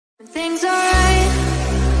Things are right,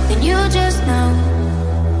 then you just know.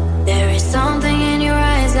 There is something in your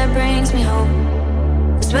eyes that brings me home.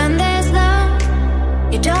 'Cause when there's love,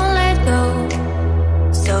 you don't let go.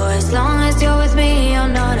 So as long as you're with me, you're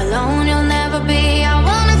not alone, you'll never be. I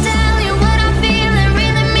wanna tell you what I feel and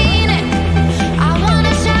really mean it. I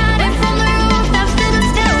wanna shout it from the rooftops to the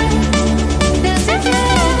sky. 'Cause if you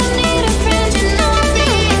ever need a friend, you know I'm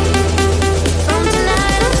here. From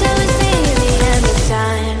tonight until we see the end of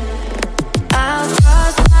time, I'll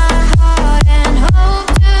cross my heart and hope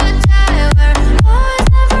to die where always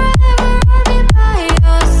and forever I'll be by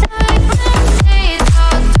your side. When days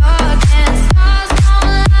are dark and stars don't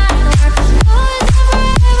line, we're always and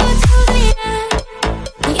forever till the end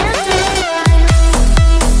of time.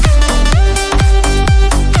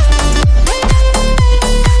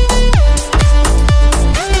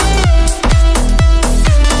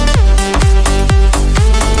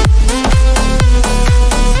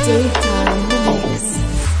 Daytime mix.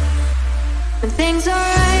 When things are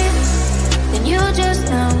right, then you just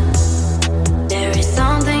know. There is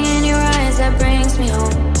something in your eyes that brings me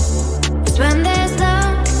home. 'Cause when there's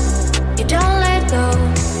love, you don't let go.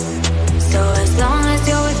 So as long as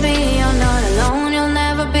you're with me, you're not alone, you'll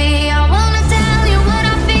never be. I wanna tell you what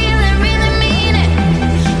I feel and really mean it.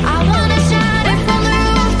 I wanna shout it from the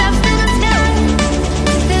rooftops to the sky.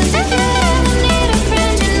 'Cause if you ever need a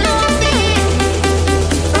friend, you know I'm here.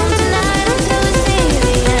 From tonight until we see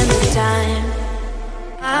the end of time,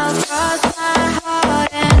 I'll cross my heart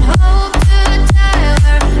and hope to die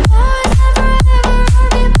where always and forever I'll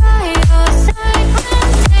be by your side.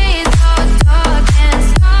 When days are dark and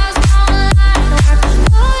stars don't line, we're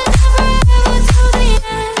always and forever till the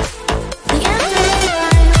end of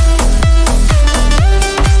time.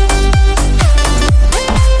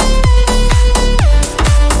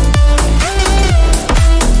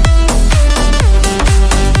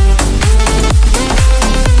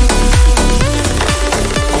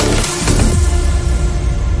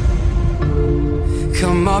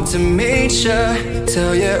 Come up to meet ya,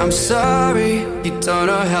 tell you I'm sorry. You don't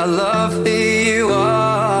know how lovely you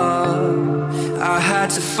are. I had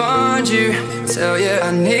to find you, tell you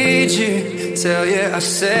I need you, tell you I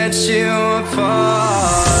set you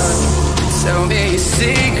apart. Tell me your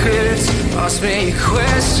secrets, ask me your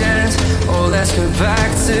questions. Oh, let's go back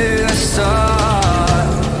to the start.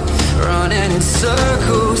 Running in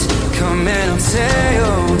circles, coming on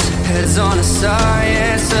tails, heads on a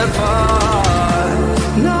science apart.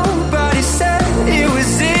 Nobody said it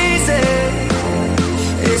was easy.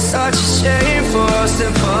 It's such a shame for us to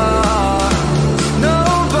part.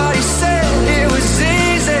 Nobody said it was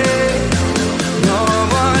easy. No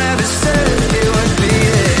one ever said it would be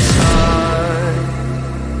this hard.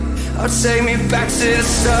 Oh, take me back to the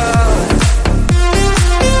start.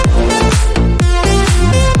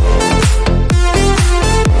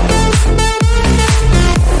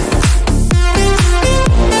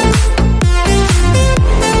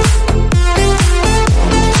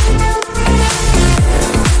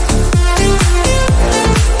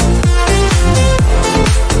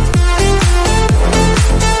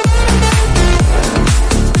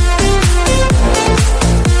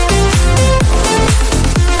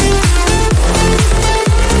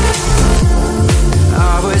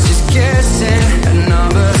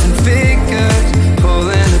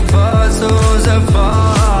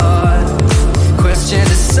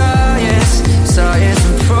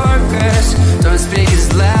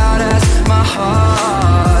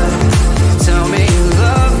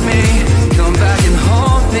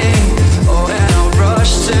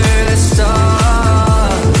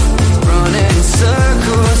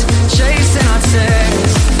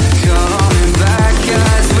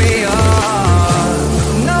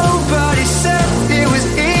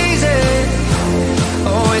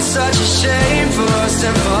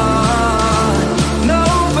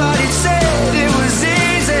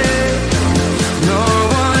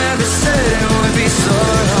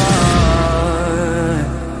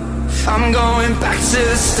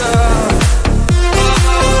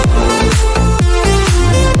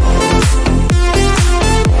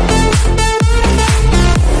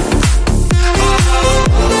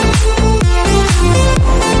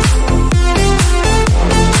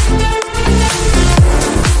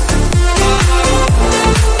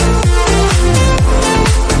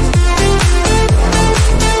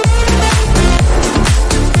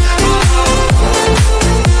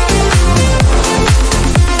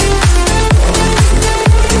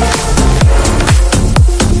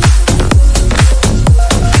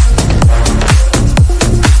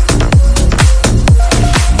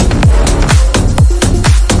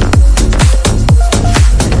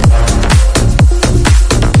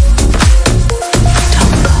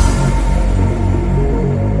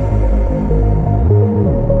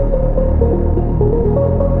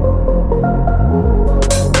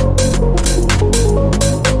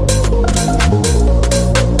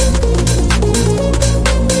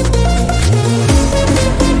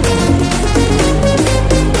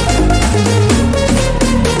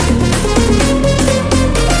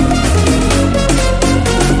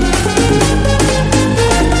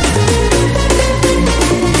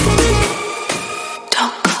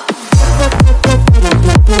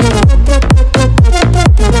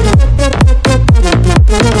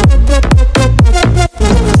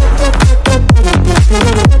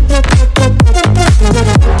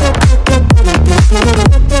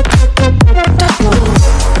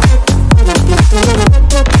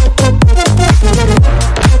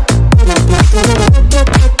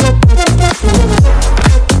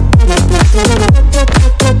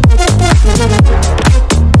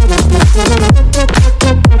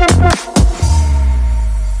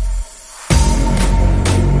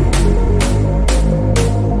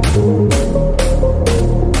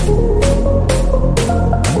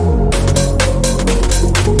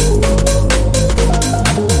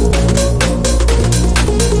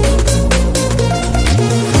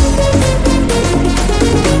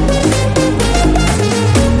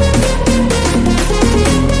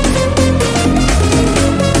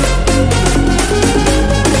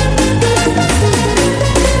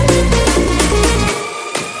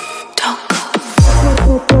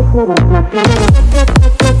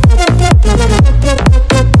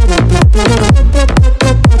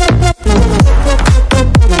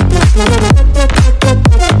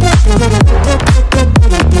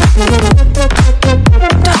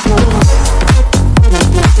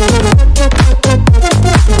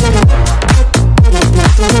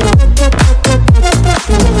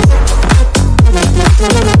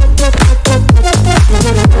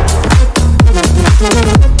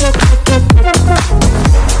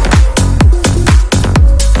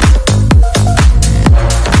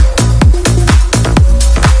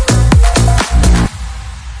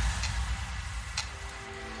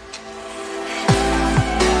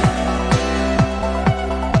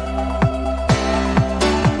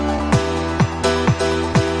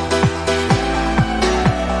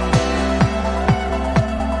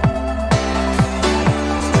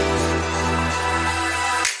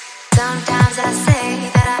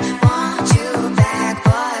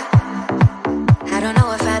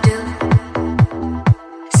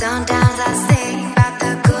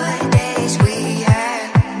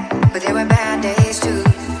 bad days too.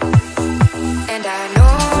 And I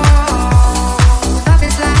know love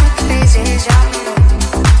is like phases, y'all.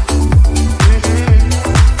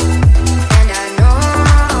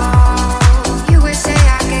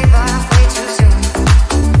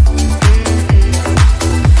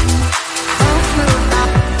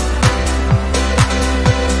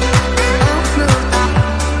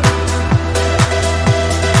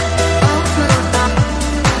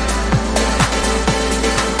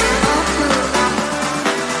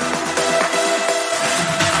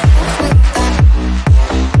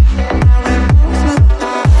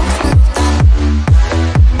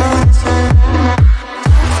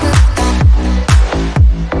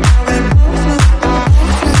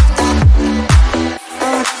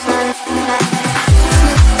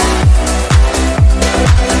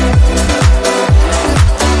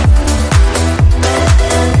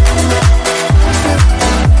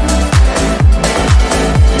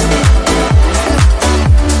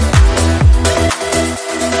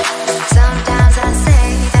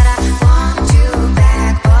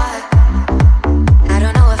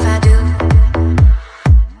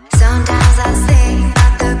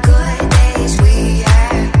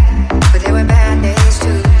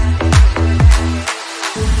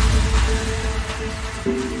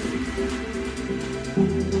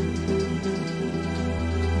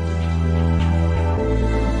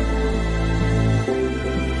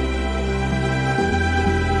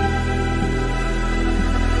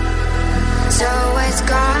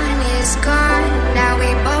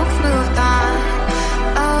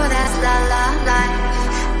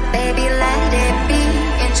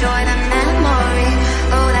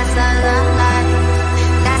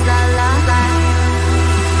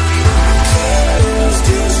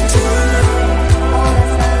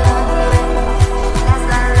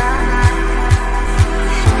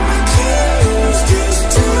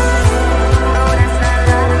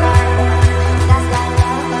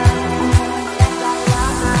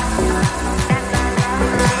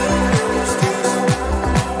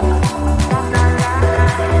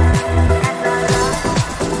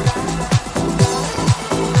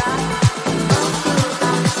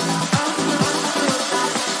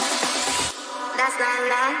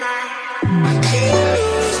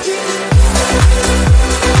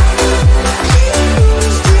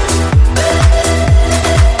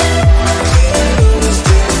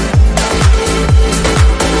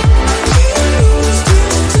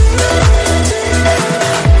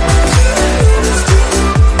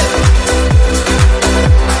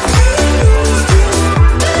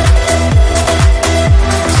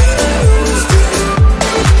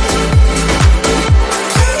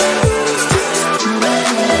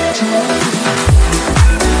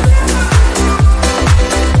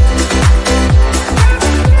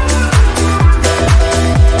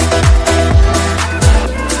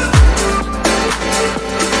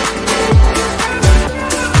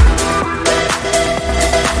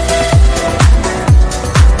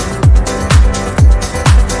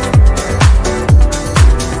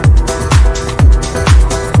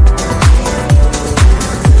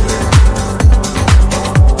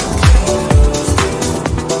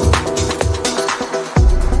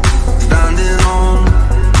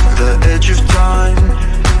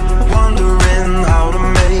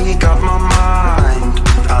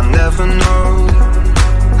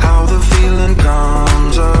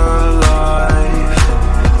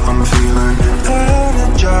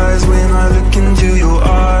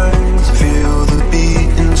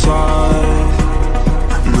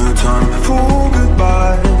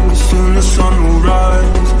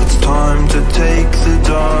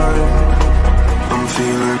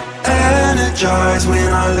 Energized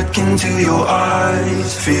when I look into your eyes.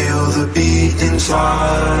 Feel the beat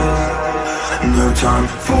inside. No time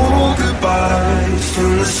for goodbye.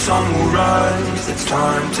 Soon the sun will rise. It's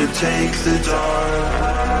time to take the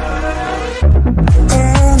dive.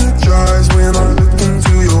 Energized when I look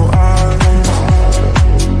into your eyes.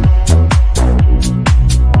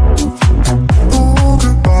 For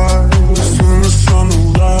goodbye. Soon the sun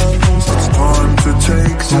will rise. It's time to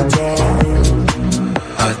take the dive.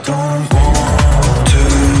 I don't want to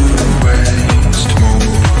waste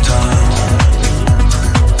more time.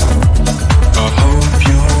 I hope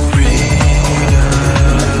you realize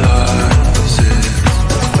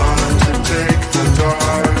it's time to take the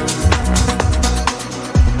dive.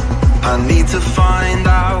 I need to find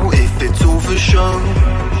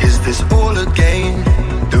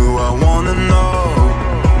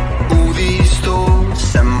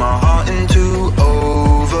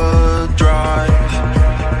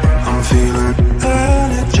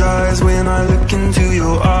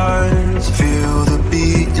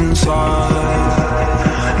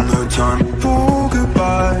No time for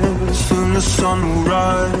goodbyes. Soon the sun will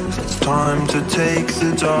rise. It's time to take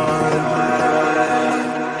the dive.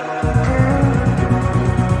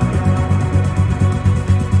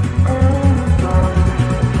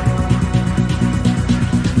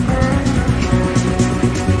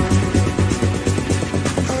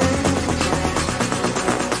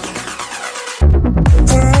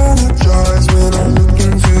 When I look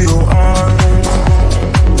into your eyes,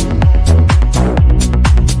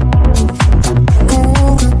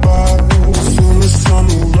 oh goodbye, soon the sun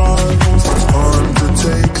will rise. It's time to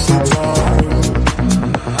take the time.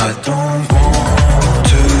 I don't want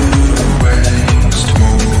to waste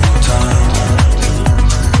more time.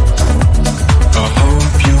 I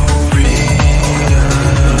hope you realize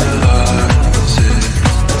it.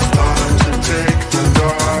 It's time to take the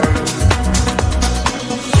dive.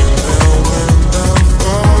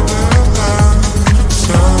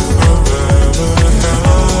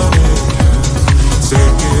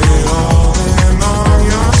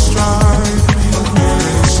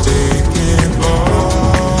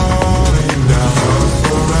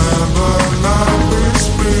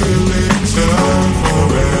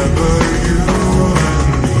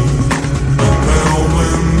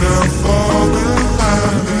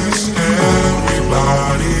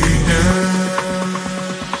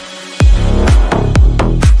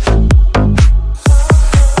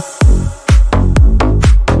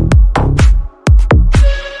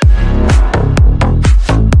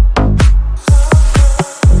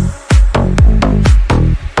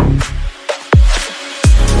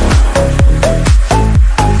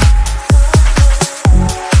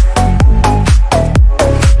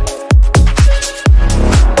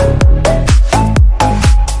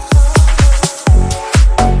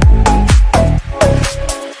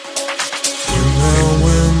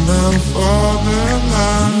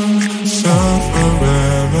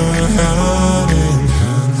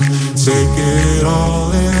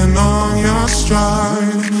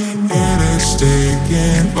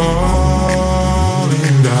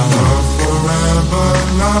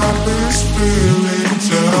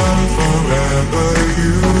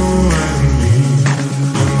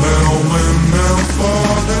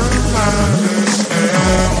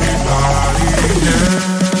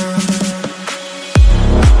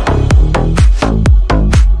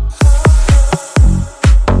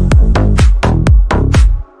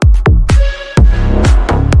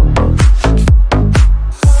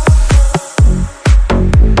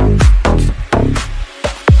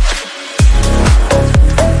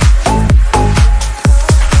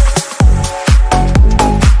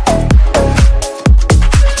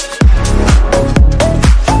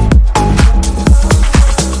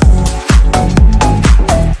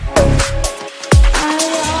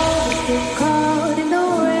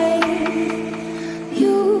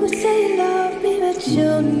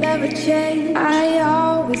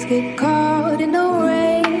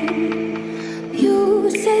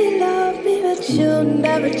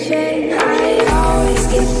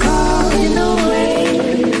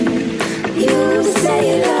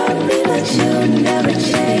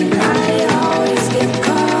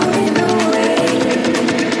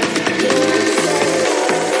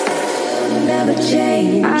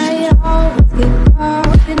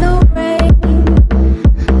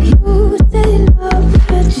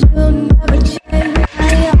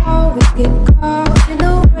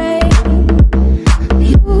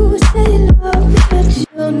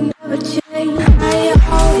 I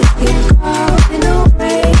always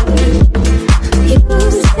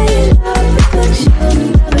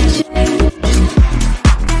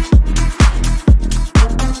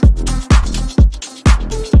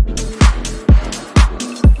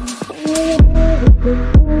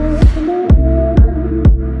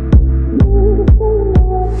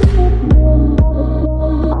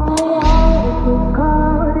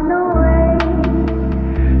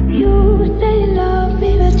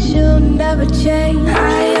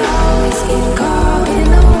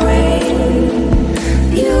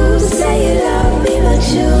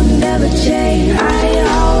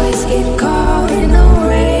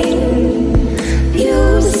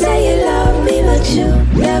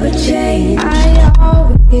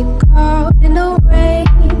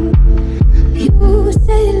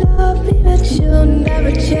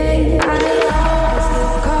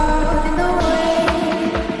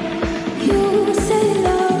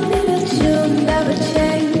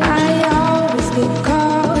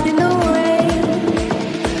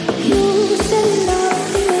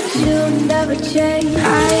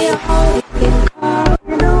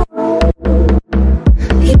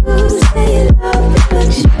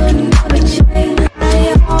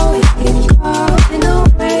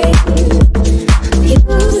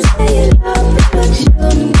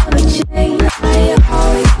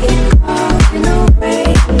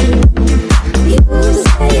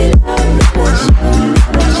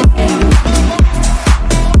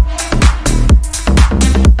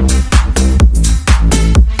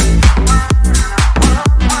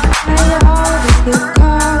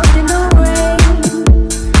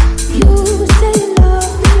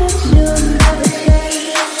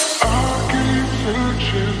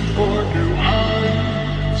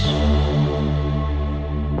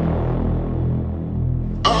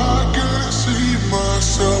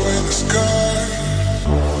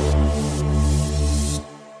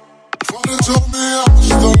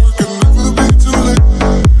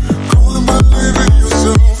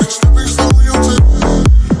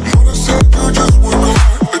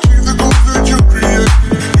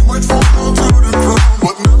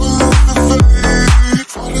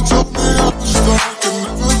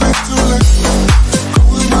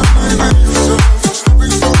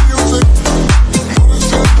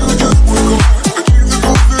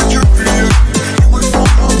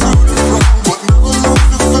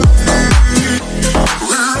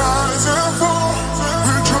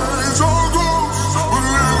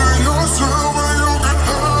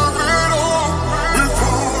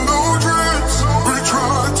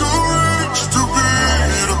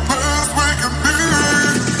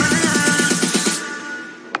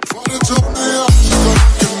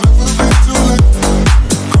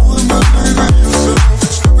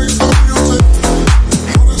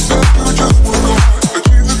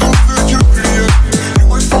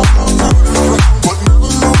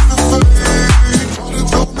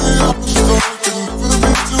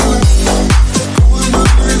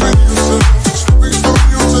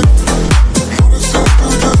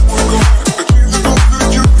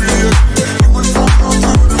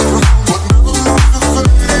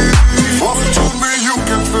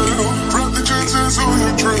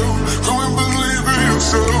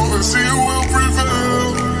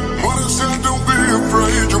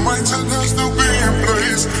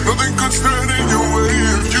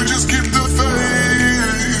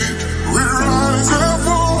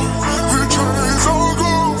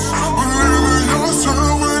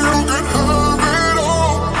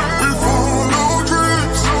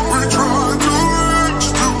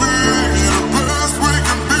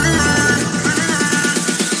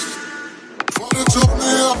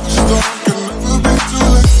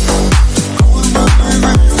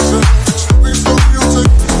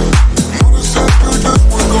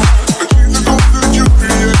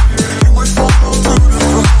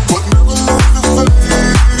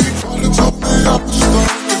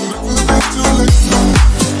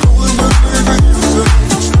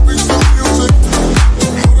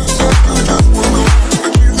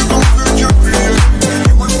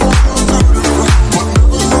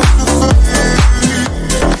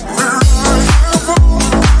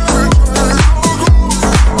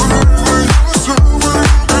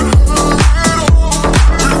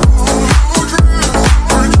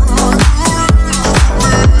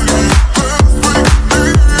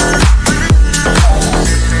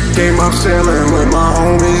ceiling with my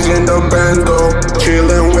homies in the bando.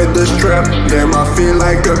 Chillin' with the strap, damn I feel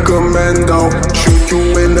like a commando. Shoot you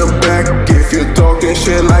in the back if you talking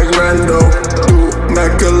shit like Rando. Two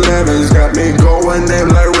Mac 11s got me going in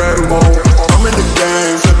like Rambo. I'm in the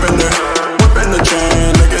game, flipping it, whipping the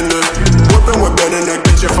chain, licking it, whipping with Ben in the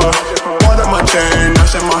kitchen for one of my chain,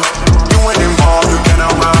 that's in my. You ain't involved, you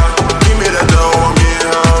cannot ride. Give me the dough, I'm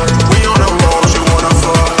getting high. We on the road, she wanna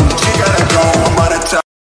fuck. She gotta go, I'm out of time.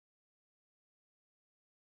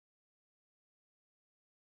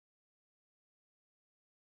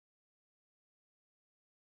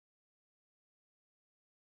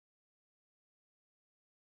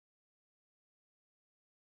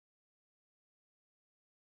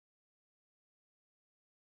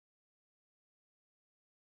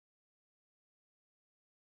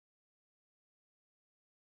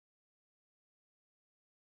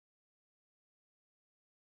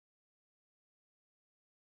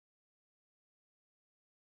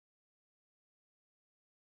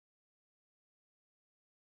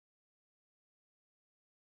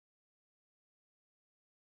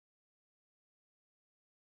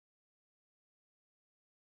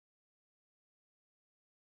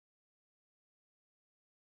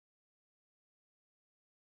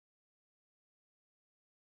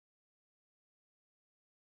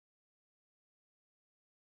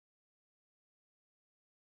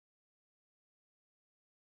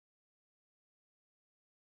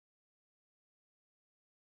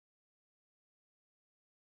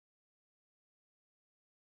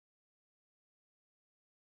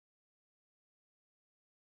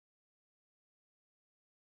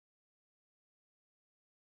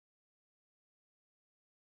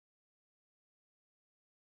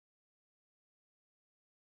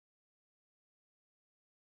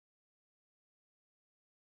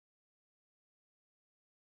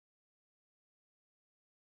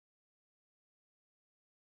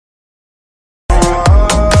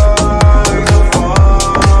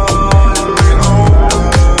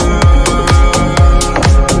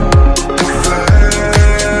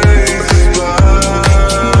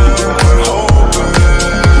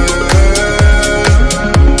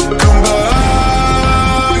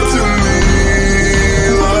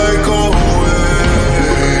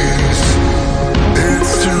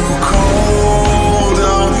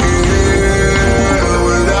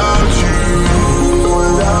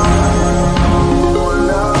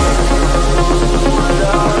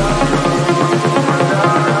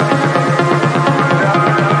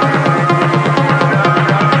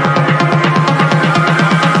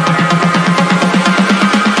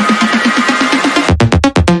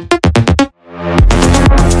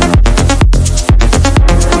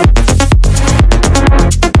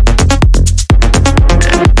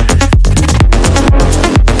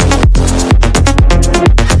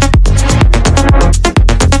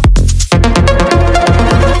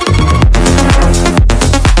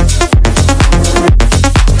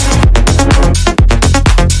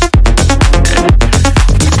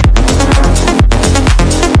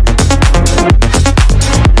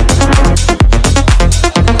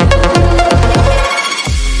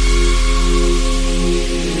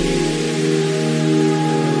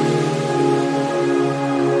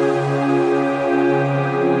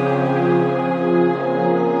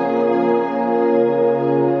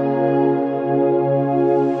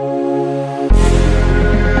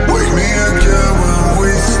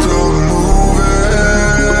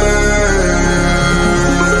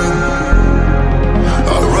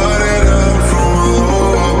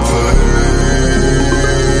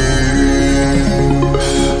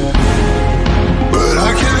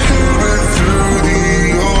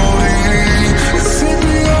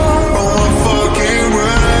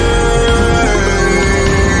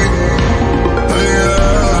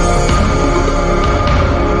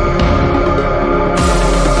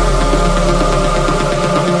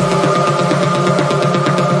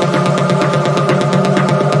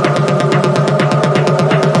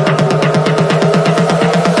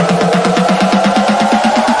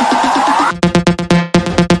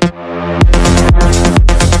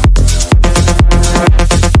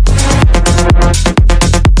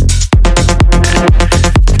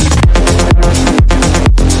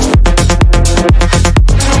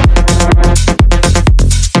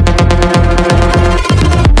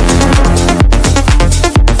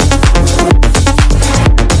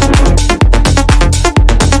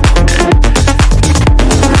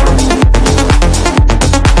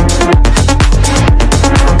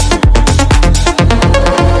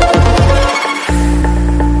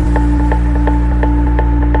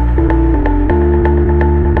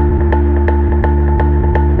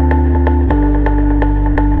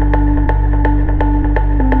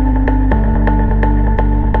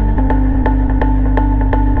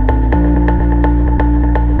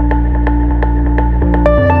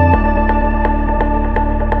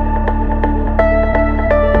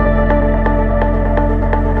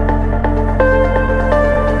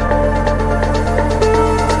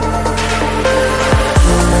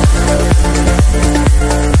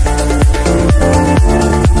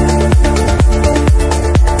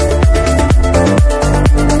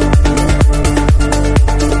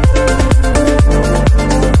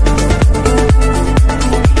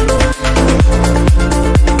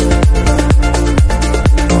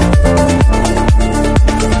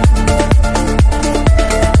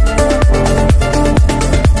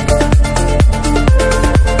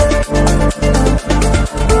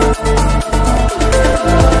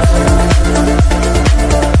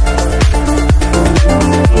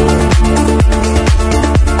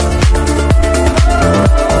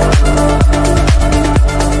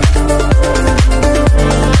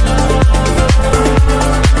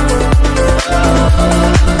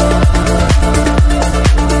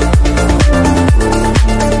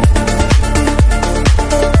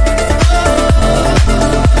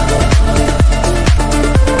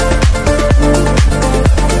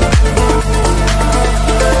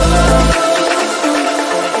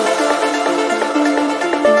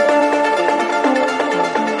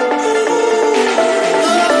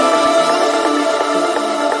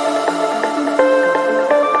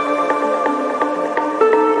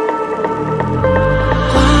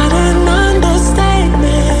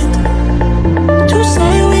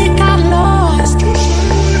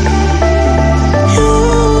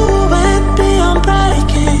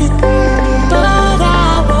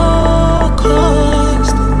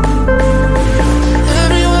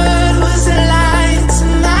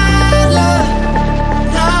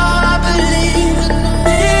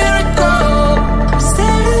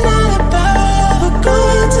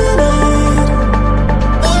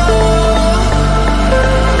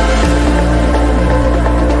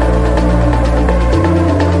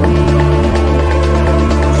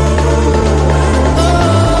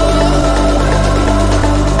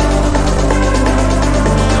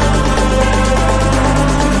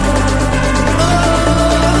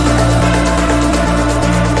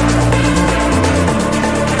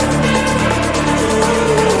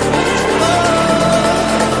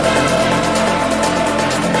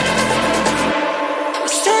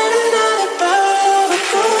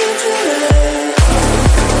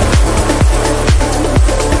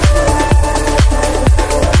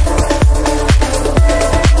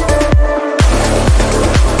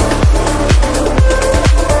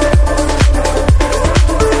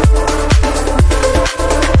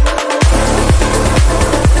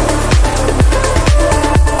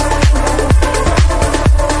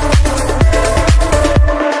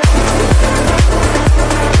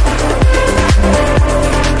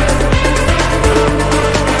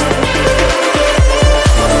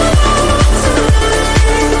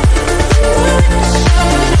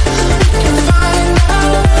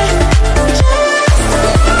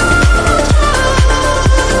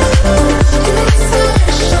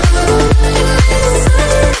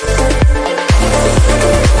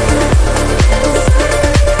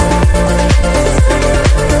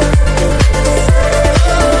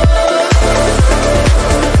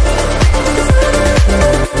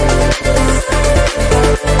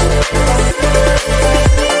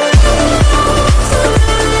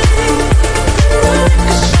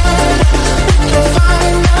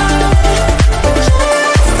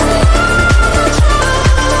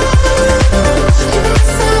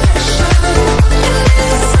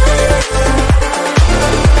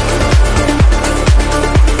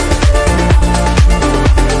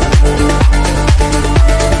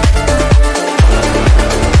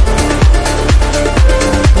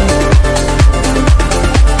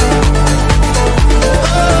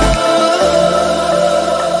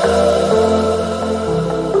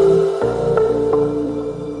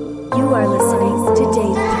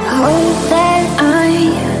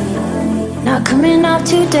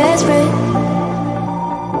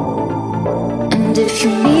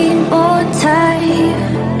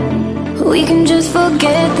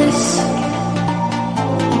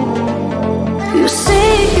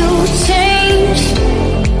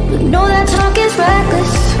 is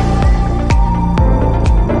reckless,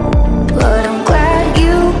 but I'm glad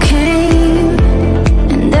you came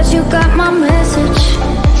and that you got my message.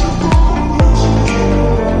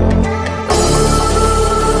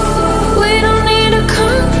 We don't need to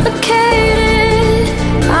complicate it.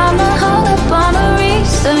 I'ma hold up on a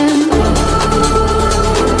reason.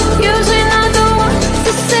 Usually not the ones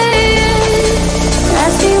to say it.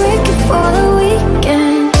 Let's be wicked for the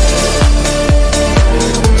weekend.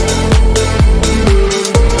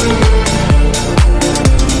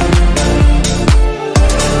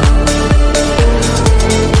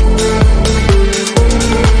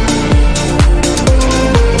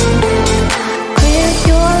 Clear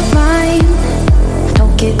your mind.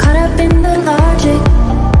 Don't get caught up in the logic.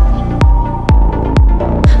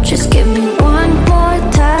 Just give me one more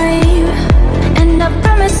time, and I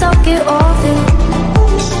promise I'll get off it.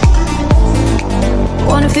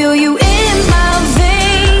 Wanna feel you in my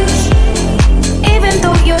veins, even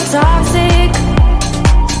though you're toxic.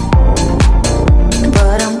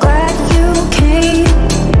 But I'm glad you came,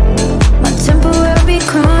 my temporary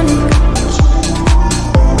chronic.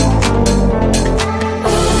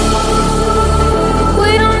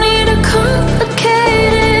 We don't need to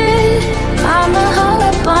complicate it. I'ma hold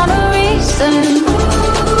up on a reason.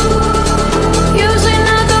 Usually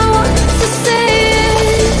not the ones to say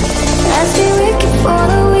it. Let's be wicked for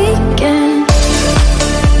the weekend.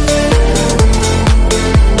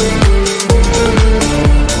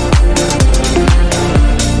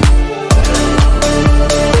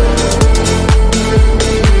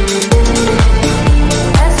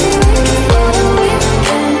 Let's be wicked for the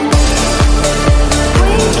weekend.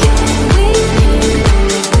 Weekend, weekend.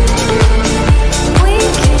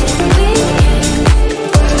 Weekend, weekend.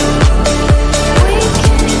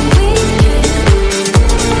 Weekend, weekend.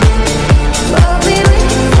 We'll be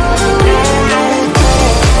wicked for the weekend.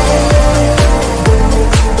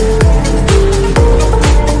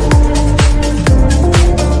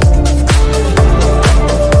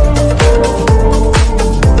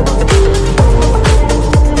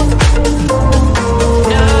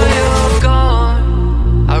 Now you're gone.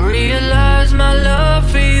 I realize my love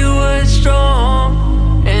for you was strong,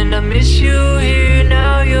 and I miss you here.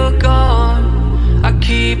 Now you're gone. I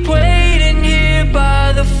keep waiting here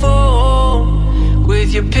by the phone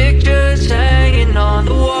with your pictures hanging on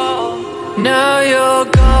the wall. Now you're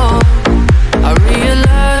gone. I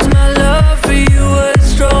realize my love for you was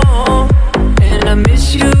strong, and I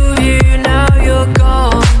miss you here. Now you're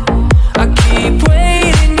gone. I keep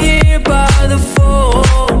waiting here by the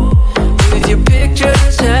phone with your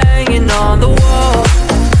pictures hanging on the wall.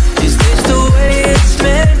 Is this the way it's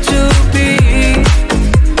meant to be?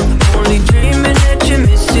 Only dreaming that you're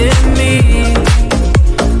missing me.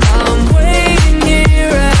 I'm waiting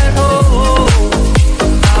here at home.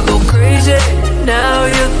 I go crazy, now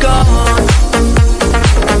you're gone.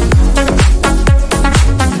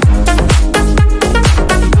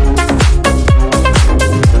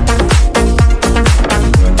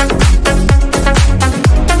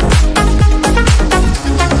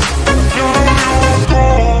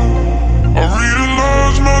 I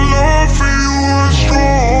realize my love for you was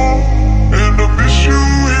strong, and I miss you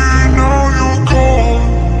here. Now you're gone.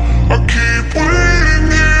 I keep waiting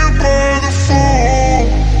here by the phone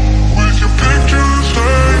with your pictures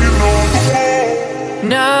hanging on the wall.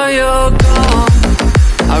 Now you're gone.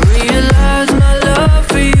 I realize my love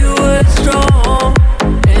for you was strong,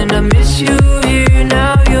 and I miss you here.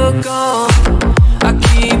 Now you're gone. I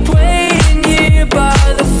keep waiting here by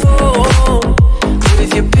the phone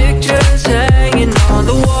with your pictures hanging on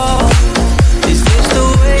the wall. Is this the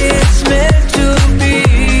way it's meant to be?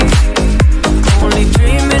 Only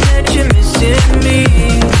dreaming that you're missing me.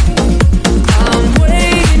 I'm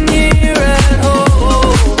waiting here at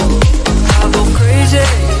home. I go crazy,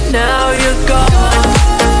 now you're gone.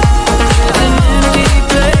 There's an empty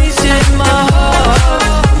place in my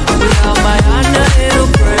heart. Without my Anna,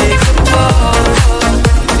 it'll break apart.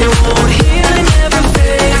 It won't heal and never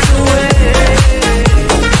fades away.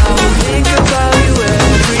 I will think about you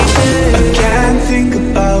every day. Can't think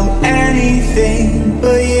about anything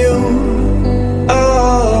but you.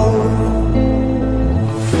 Oh,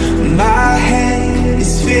 my head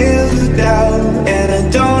is filled with doubt, and I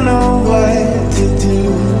don't know what to do.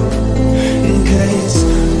 'Cause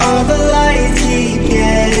all the lights keep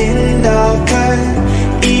getting darker,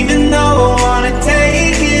 even though I wanna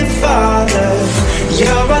take it farther.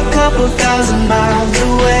 You're a couple thousand miles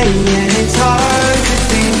away, and it's hard to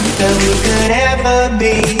think that we could ever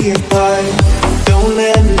be apart. Don't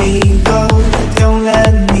let me go, don't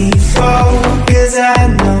let me fall, 'cause I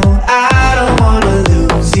know I don't wanna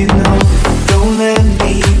lose, you know. Don't let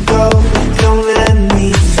me go, don't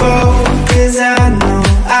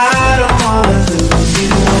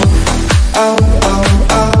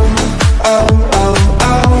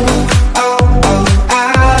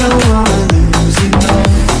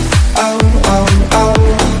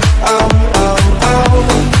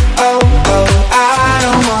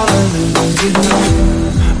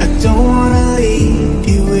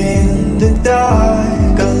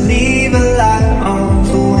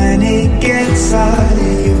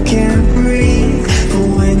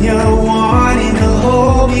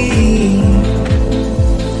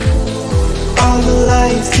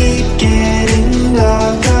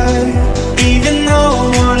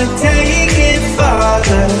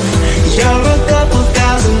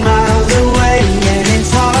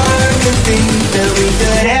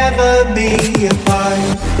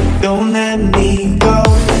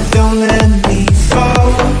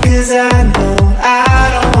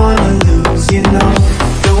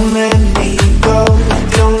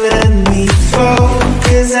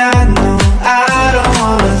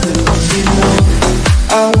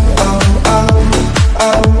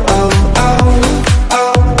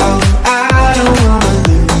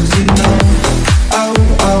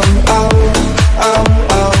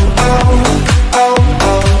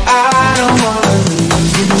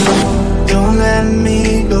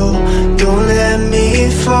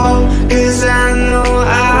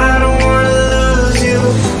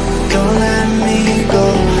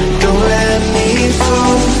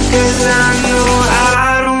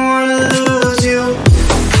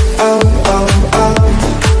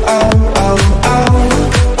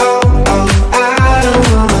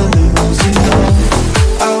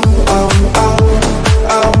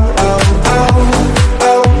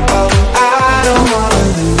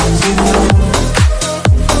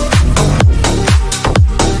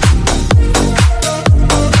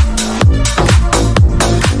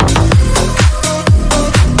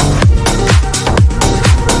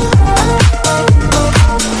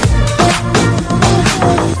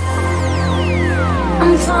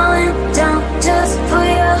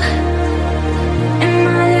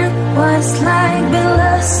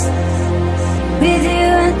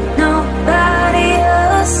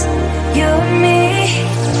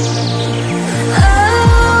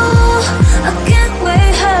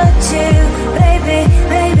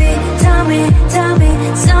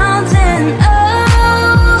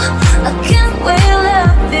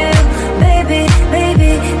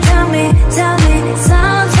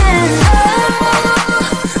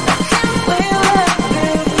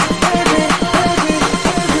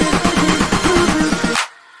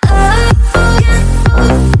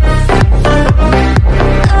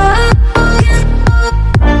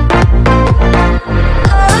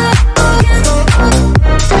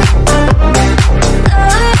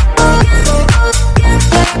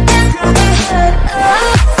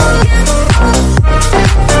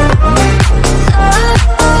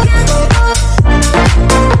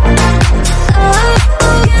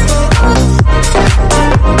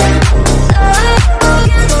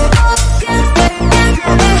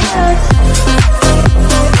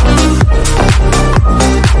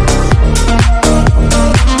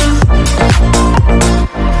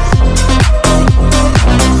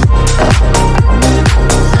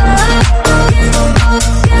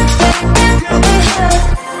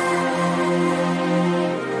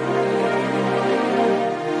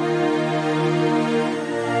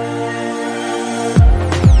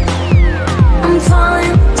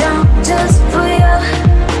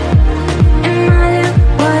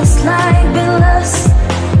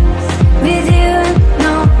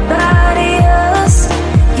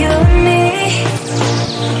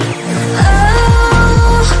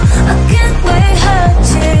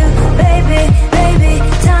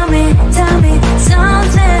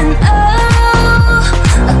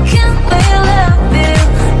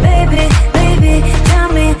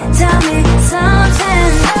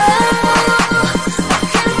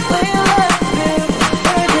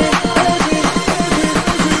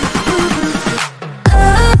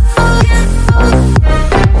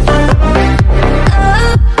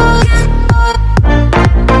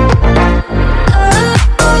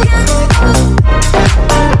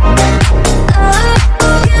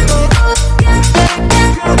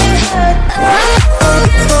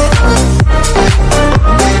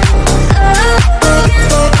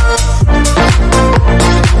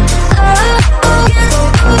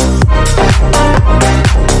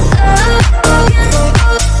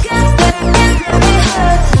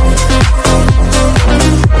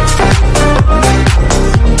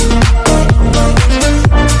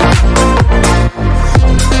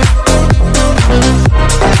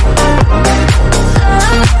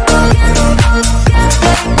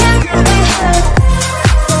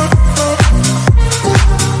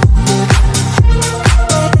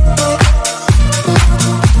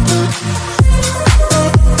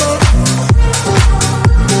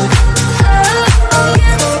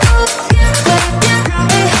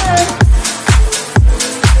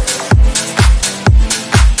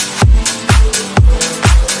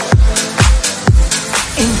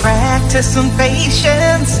listen,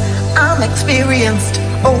 patience. I'm experienced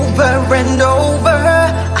over and over.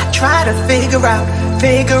 I try to figure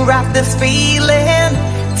out this feeling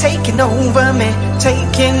taking over me,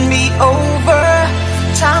 taking me over.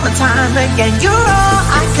 Time and time again, you're all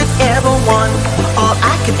I could ever want, all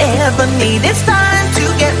I could ever need. It's time to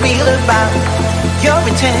get real about your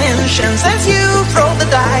intentions as you throw the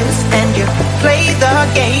dice and you play the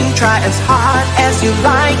game. Try as hard as you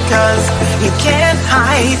like, 'cause you can't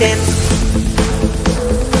hide it.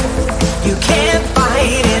 You can't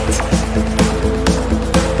fight it.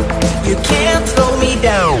 You can't slow me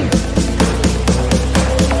down.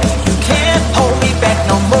 You can't hold me back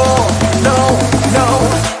no more. No, no,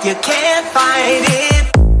 you can't fight it.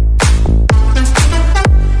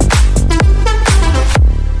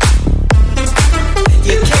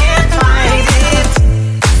 You can't fight it.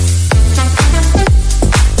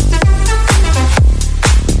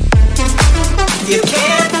 You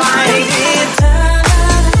can't fight it.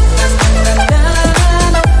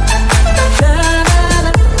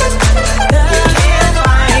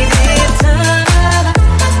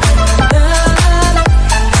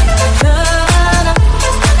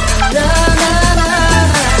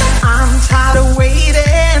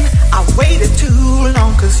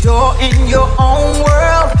 You're in your own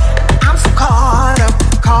world. I'm so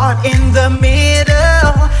caught in the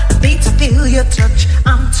middle. Need to feel your touch,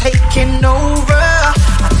 I'm taking over.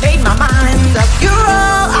 I made my mind up. You're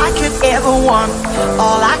all I could ever want,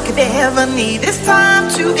 all I could ever need. It's time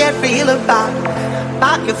to get real about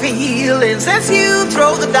your feelings as you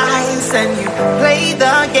throw the dice and you play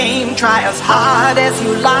the game. Try as hard as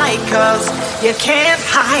you like, 'cause you can't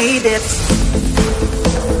hide it.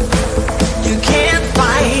 You can't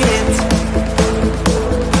fight it.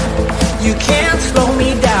 You can't slow me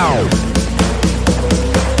down.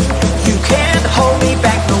 You can't hold me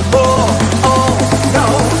back no more. Oh no,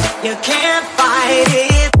 you can't fight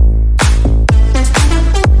it.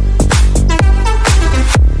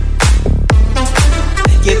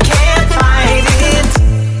 You can't fight it.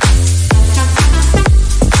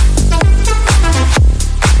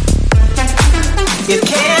 You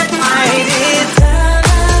can't fight it.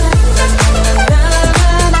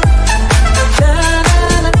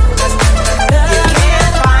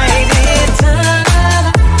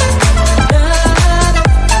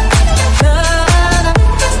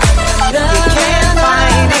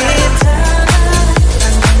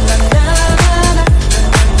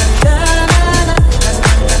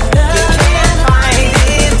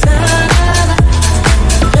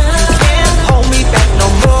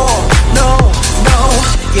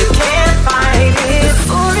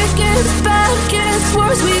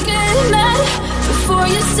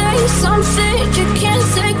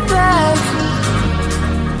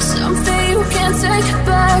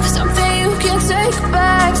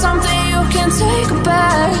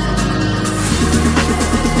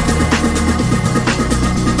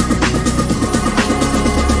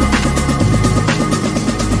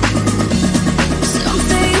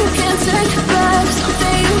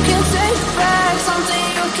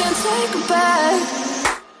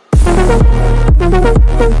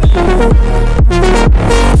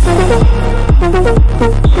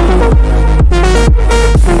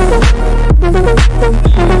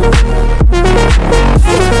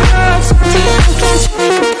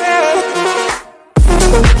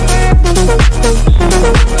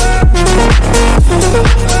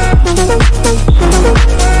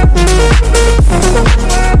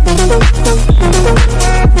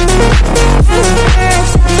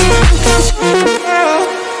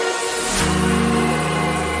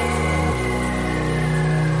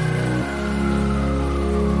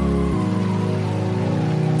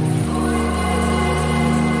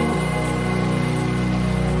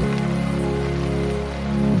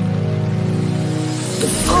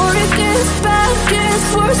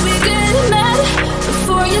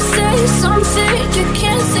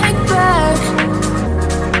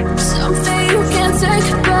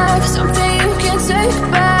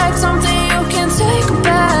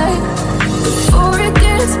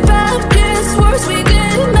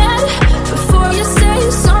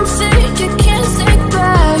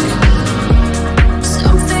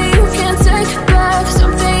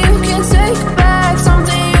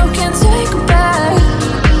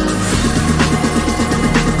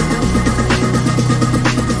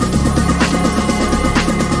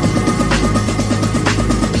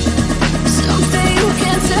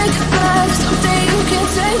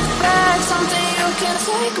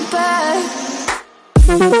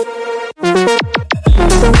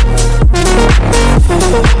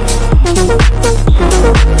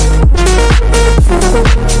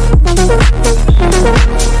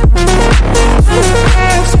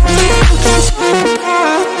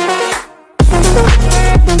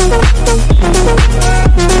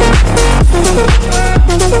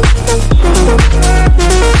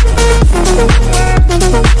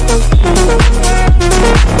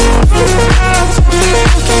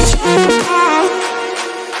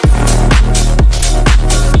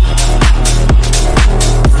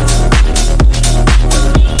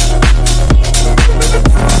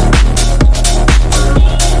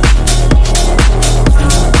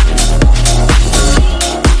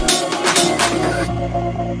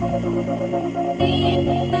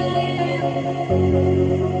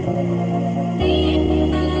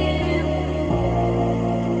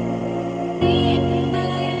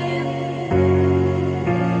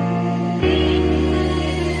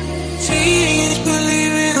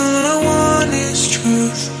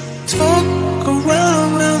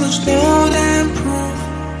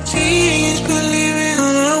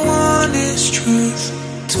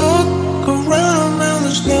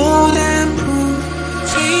 There's no damn proof.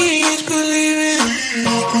 Please believe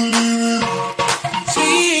it.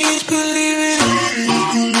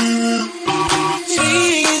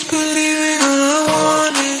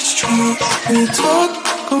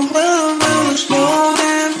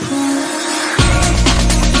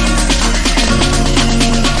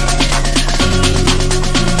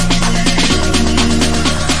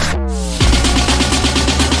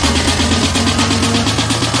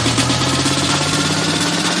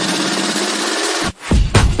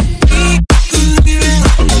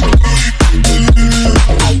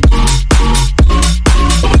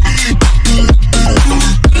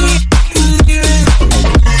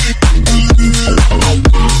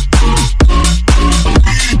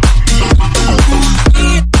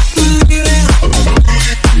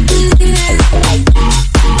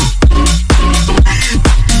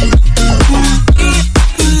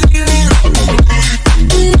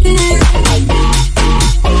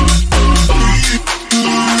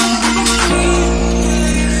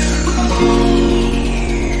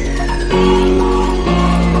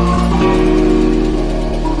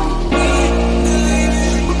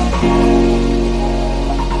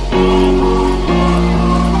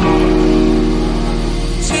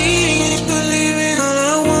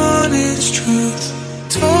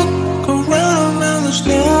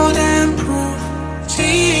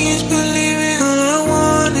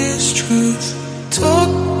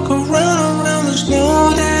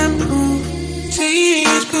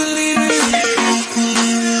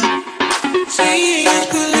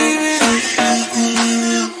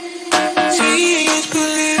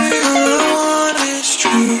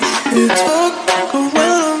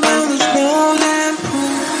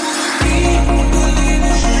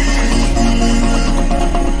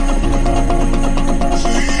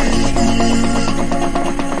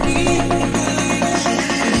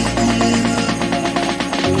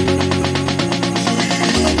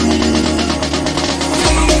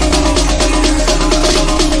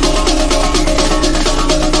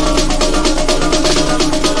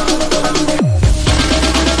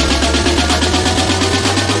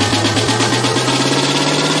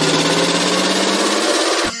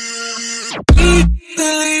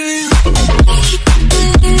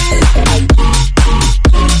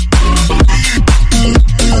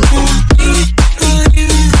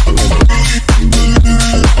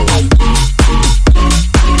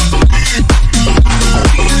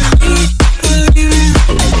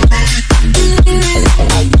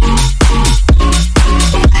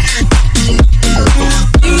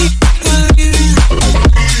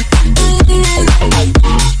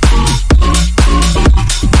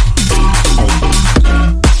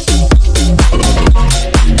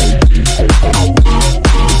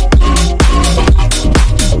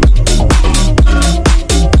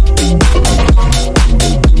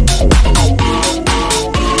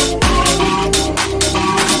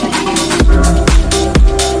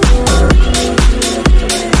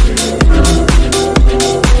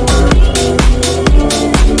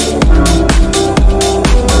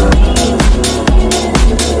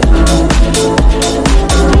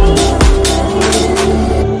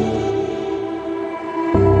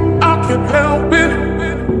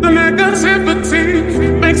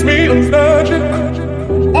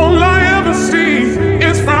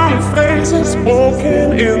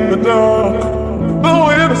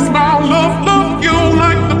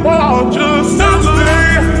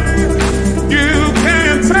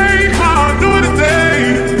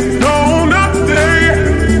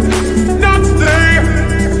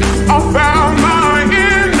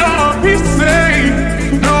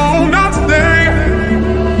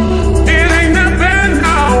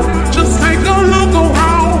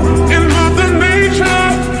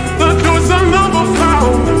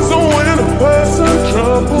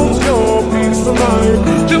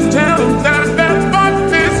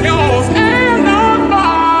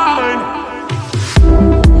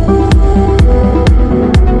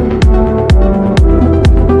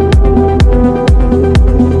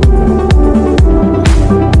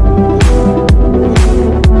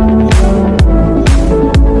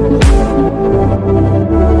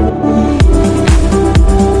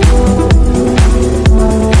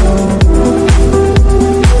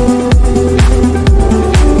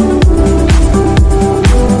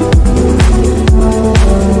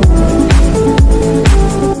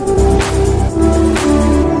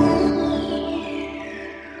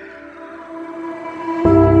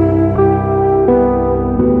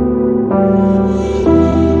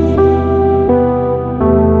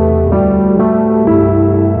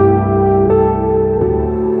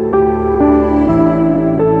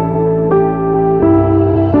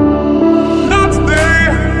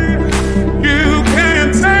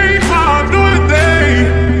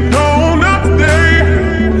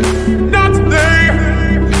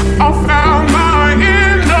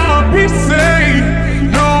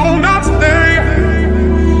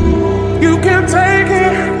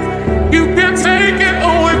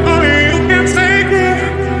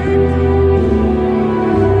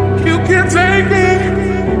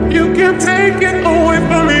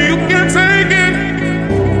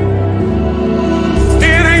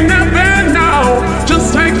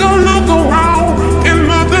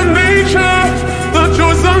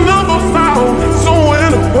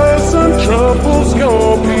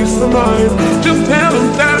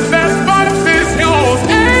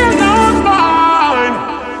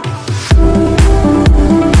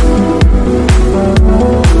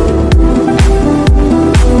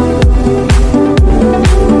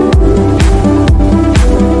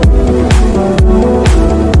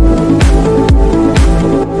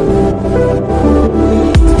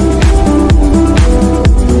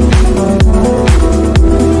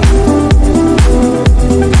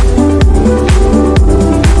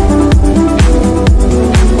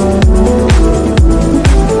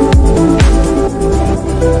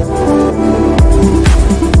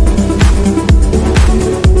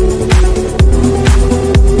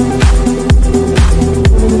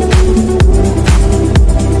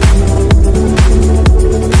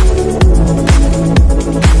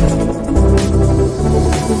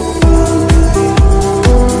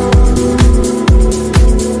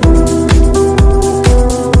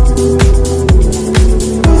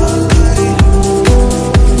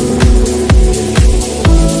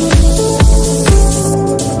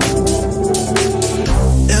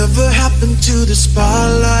 to the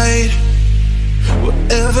spotlight?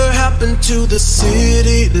 Whatever happened to the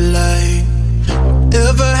city light?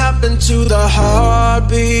 Whatever happened to the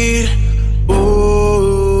heartbeat? Oh,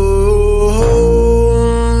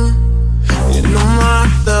 you know my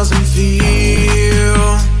heart doesn't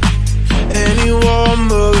feel any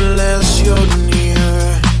warmer unless you're near.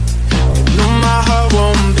 You know my heart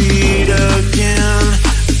won't beat again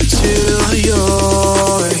till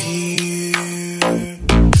you're here.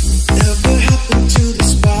 Whatever happened to the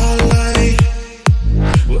spotlight?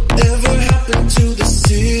 Whatever happened to the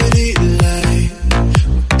city light?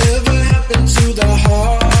 Whatever happened to the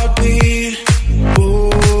heartbeat? Oh.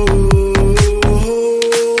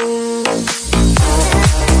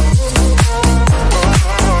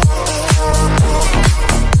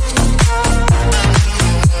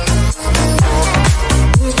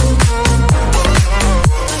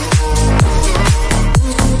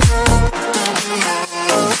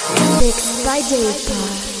 Mixed by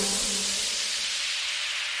Ayberk.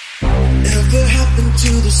 Whatever happened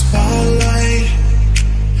to the spotlight?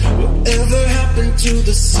 Whatever happened to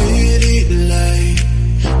the city light?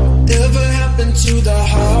 Whatever happened to the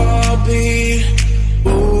heart?